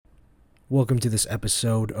Welcome to this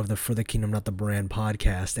episode of the For the Kingdom Not the Brand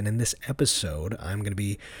podcast, and in this episode, I'm going to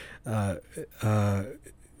be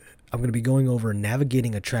going over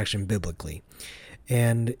navigating attraction biblically.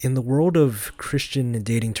 And in the world of Christian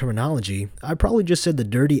dating terminology, I probably just said the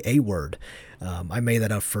dirty A word. I made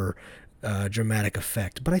that up for dramatic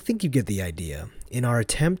effect, but I think you get the idea. In our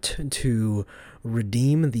attempt to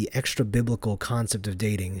redeem the extra biblical concept of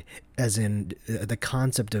dating, as in the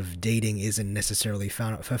concept of dating isn't necessarily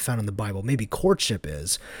found in the Bible, maybe courtship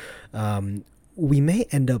is, we may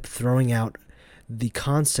end up throwing out the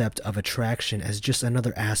concept of attraction as just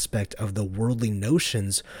another aspect of the worldly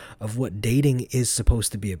notions of what dating is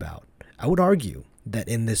supposed to be about. I would argue that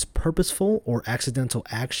in this purposeful or accidental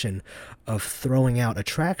action of throwing out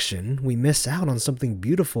attraction, we miss out on something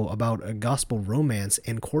beautiful about a gospel romance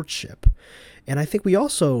and courtship. And I think we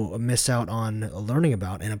also miss out on learning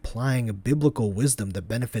about and applying a biblical wisdom that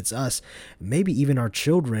benefits us, maybe even our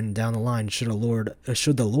children down the line, should the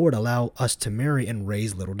Lord allow us to marry and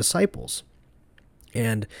raise little disciples.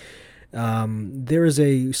 And there is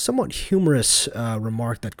a somewhat humorous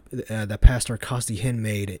remark that Pastor Costi Hinn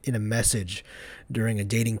made in a message during a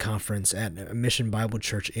dating conference at Mission Bible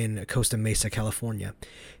Church in Costa Mesa, California.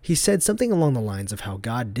 He said something along the lines of how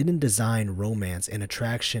God didn't design romance and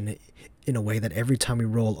attraction in a way that every time we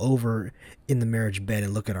roll over in the marriage bed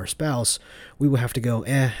and look at our spouse, we will have to go,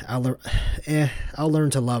 I'll learn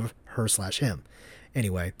to love her/him.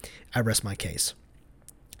 Anyway, I rest my case.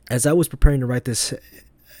 As I was preparing to write this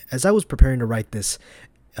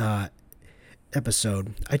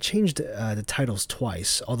episode, I changed the titles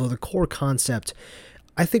twice, although the core concept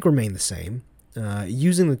I think remained the same.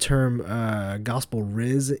 Using the term gospel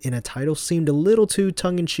riz in a title seemed a little too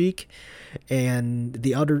tongue-in-cheek, and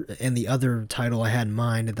the other title I had in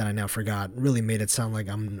mind that I now forgot really made it sound like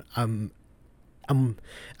I'm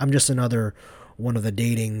just another one of the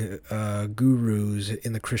dating gurus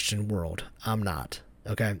in the Christian world. I'm not.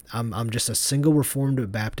 Okay, I'm just a single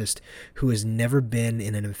Reformed Baptist who has never been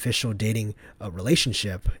in an official dating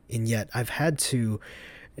relationship, and yet I've had to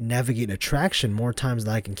navigate attraction more times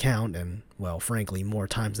than I can count, and, well, frankly, more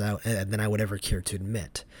times than I would ever care to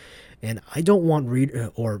admit. And I don't want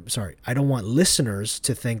listeners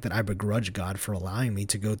to think that I begrudge God for allowing me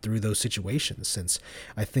to go through those situations, since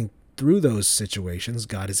I think through those situations,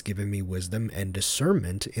 God has given me wisdom and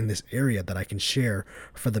discernment in this area that I can share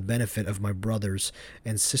for the benefit of my brothers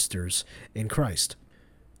and sisters in Christ.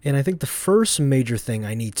 And I think the first major thing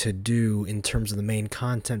I need to do in terms of the main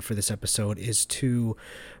content for this episode is to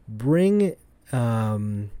bring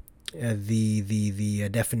the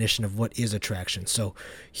definition of what is attraction. So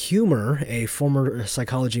humor a former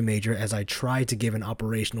psychology major as I try to give an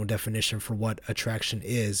operational definition for what attraction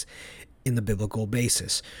is in the biblical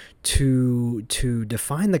basis. To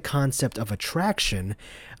define the concept of attraction,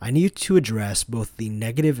 I need to address both the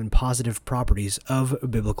negative and positive properties of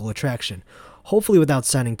biblical attraction, hopefully without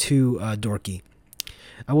sounding too dorky.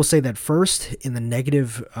 I will say that first, in the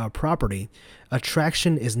negative property,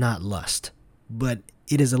 attraction is not lust, but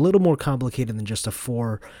it is a little more complicated than just it's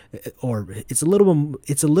a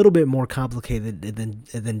little bit more complicated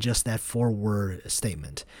than just that 4-word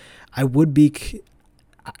statement. I would be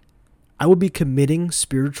committing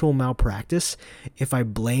spiritual malpractice if I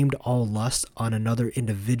blamed all lust on another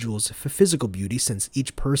individual's physical beauty, since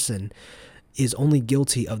each person is only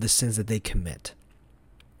guilty of the sins that they commit.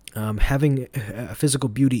 Having a physical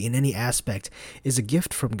beauty in any aspect is a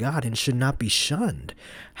gift from God and should not be shunned.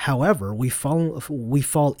 However, we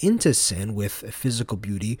fall into sin with physical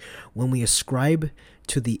beauty when we ascribe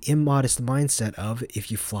to the immodest mindset of,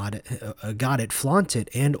 if you flaunt it, flaunt it,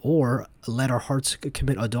 and or let our hearts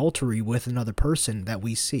commit adultery with another person that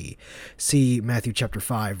we see. See Matthew chapter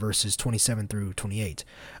 5, verses 27 through 28.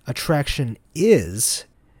 Attraction is,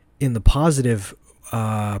 in the positive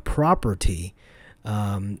property,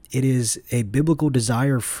 it is a biblical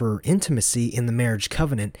desire for intimacy in the marriage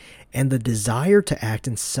covenant and the desire to act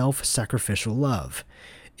in self-sacrificial love.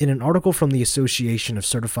 In an article from the Association of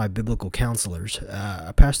Certified Biblical Counselors,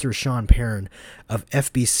 Pastor Sean Perrin of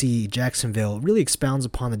FBC Jacksonville really expounds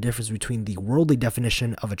upon the difference between the worldly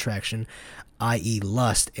definition of attraction, i.e.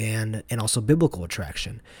 lust, and also biblical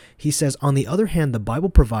attraction. He says, on the other hand, the Bible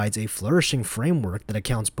provides a flourishing framework that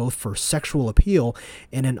accounts both for sexual appeal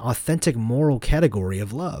and an authentic moral category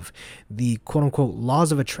of love. The quote-unquote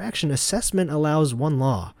laws of attraction assessment allows one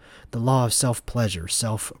law, the law of self-pleasure,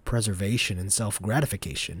 self-preservation, and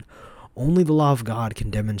self-gratification. Only the law of God can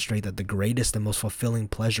demonstrate that the greatest and most fulfilling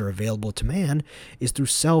pleasure available to man is through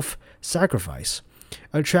self-sacrifice.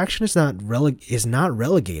 Attraction is not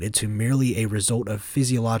relegated to merely a result of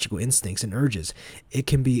physiological instincts and urges. It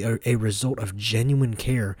can be a result of genuine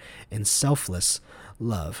care and selfless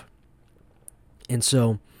love. And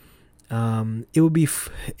so, it would be,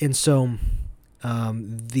 and so,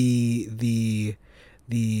 the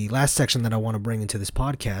last section that I want to bring into this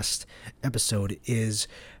podcast episode is,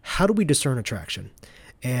 how do we discern attraction?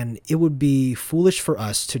 And it would be foolish for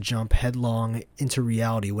us to jump headlong into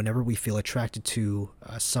reality whenever we feel attracted to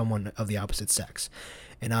someone of the opposite sex.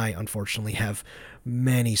 And I, unfortunately, have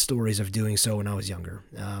many stories of doing so when I was younger.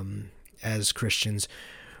 As Christians,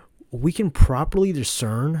 we can properly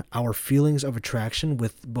discern our feelings of attraction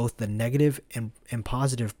with both the negative and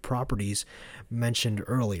positive properties mentioned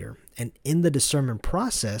earlier. And in the discernment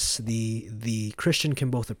process, the Christian can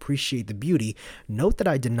both appreciate the beauty. Note that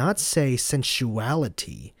I did not say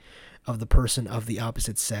sensuality of the person of the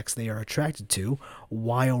opposite sex they are attracted to,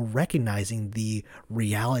 while recognizing the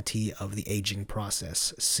reality of the aging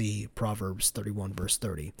process. See Proverbs 31 verse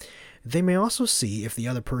 30. They may also see if the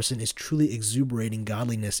other person is truly exuberating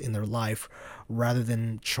godliness in their life rather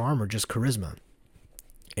than charm or just charisma.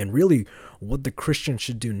 And really, what the Christian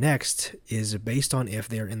should do next is based on if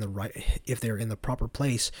they're in the proper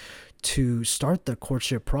place to start the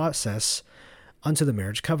courtship process unto the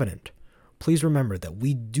marriage covenant. Please remember that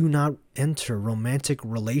we do not enter romantic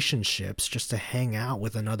relationships just to hang out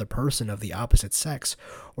with another person of the opposite sex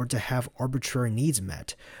or to have arbitrary needs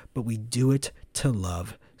met, but we do it to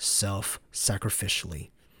love self-sacrificially.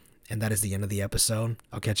 And that is the end of the episode.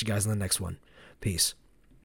 I'll catch you guys in the next one. Peace.